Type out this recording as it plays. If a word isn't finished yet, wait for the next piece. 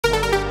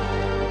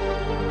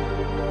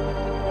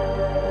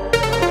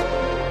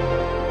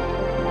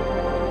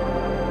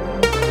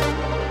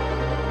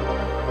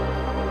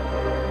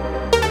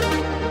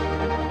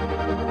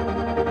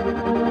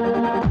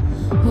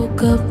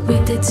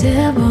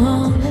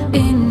table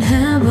in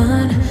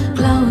heaven,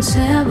 close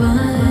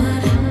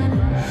heaven.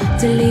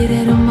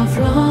 Deleted on my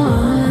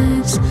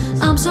flaws.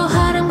 I'm so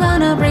hot, I'm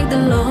gonna break the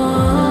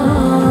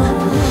law.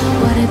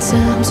 What a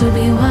time to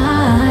be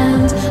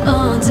wild,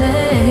 all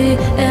day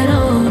and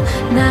all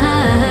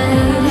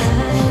night.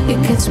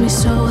 It gets me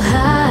so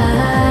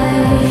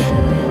high,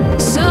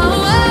 so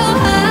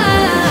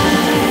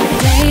high.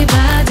 Day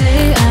by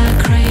day I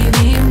crave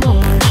you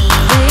more.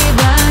 Day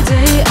by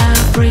day I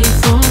pray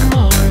for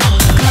more.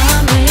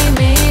 God made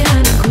me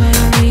an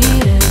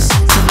Aquarius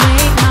to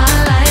make my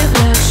life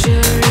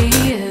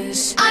luxurious.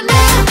 I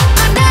know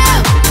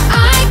I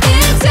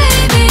can't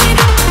save it.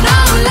 No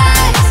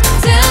lies,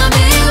 tell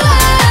me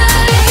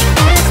why.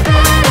 It's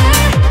better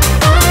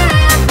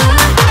forever.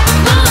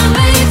 My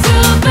way to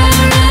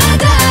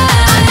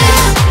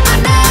paradise. I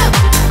know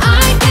I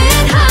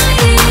can't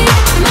hide it.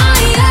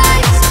 My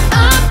eyes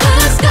up the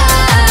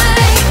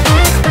sky.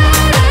 It's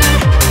better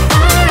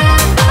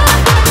forever.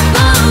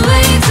 My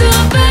way to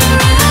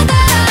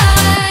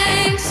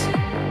paradise.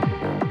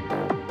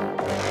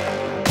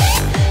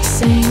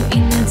 Same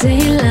in the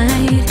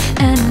daylight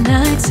and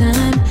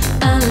nighttime,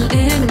 I'll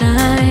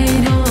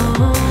ignite.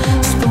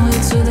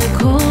 Spoiled to the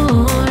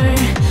core.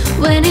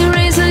 When it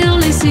rains, I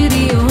only see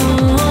the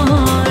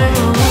ore.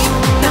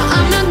 Now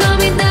I'm not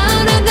coming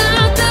down, I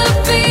got the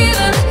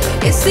fever.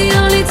 It's the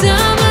only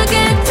time I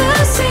get to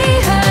see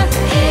her.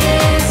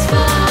 It's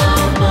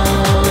FOMO,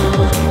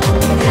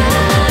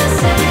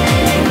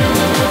 casino.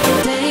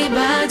 Day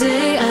by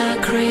day I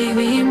crave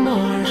you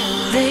more.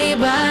 Day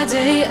by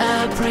day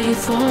I pray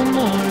for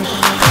more.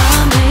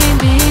 God made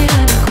me